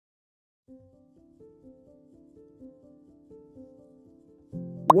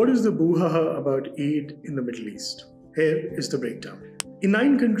What is the brouhaha about aid in the Middle East? Here is the breakdown. In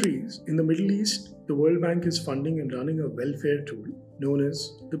 9 countries in the Middle East, the World Bank is funding and running a welfare tool known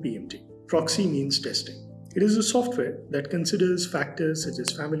as the PMT. Proxy means testing. It is a software that considers factors such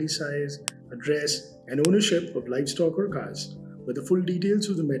as family size, address, and ownership of livestock or cars, but the full details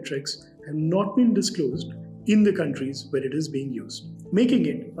of the metrics have not been disclosed in the countries where it is being used, making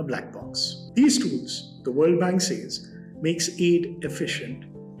it a black box. These tools, the World Bank says, makes aid efficient,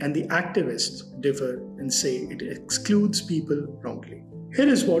 and the activists differ and say it excludes people wrongly. Here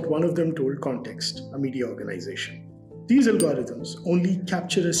is what one of them told Context, a media organization. These algorithms only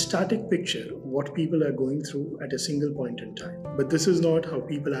capture a static picture of what people are going through at a single point in time. But this is not how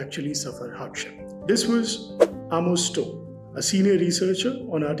people actually suffer hardship. This was Amogh Rai, a senior researcher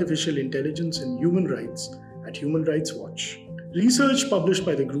on artificial intelligence and human rights at Human Rights Watch. Research published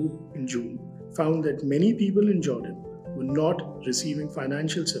by the group in June found that many people in Jordan were not receiving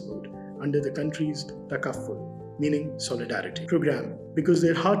financial support under the country's Takafful, meaning solidarity, program because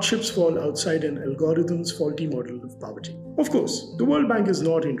their hardships fall outside an algorithm's faulty model of poverty. Of course, the World Bank is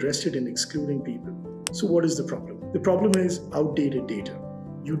not interested in excluding people. So what is the problem? The problem is outdated data.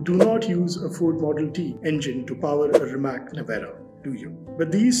 You do not use a Ford Model T engine to power a Rimac Navara, do you?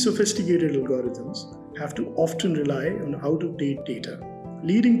 But these sophisticated algorithms have to often rely on out-of-date data,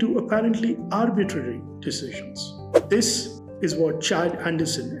 leading to apparently arbitrary decisions. This is what Chad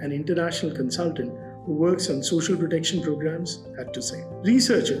Anderson, an international consultant who works on social protection programs, had to say.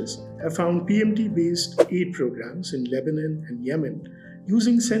 Researchers have found PMT-based aid programs in Lebanon and Yemen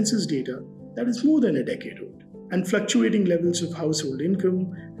using census data that is more than a decade old. And fluctuating levels of household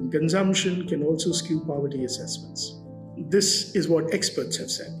income and consumption can also skew poverty assessments. This is what experts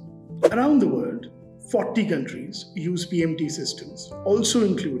have said. Around the world, 40 countries use PMT systems, also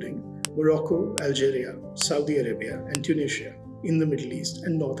including Morocco, Algeria, Saudi Arabia, and Tunisia in the Middle East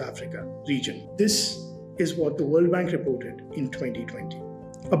and North Africa region. This is what the World Bank reported in 2020.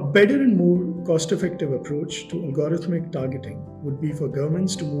 A better and more cost-effective approach to algorithmic targeting would be for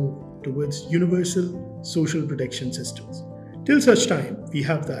governments to move towards universal social protection systems. Till such time we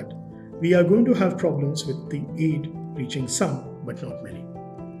have that, we are going to have problems with the aid reaching some but not many.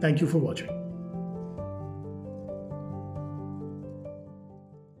 Thank you for watching.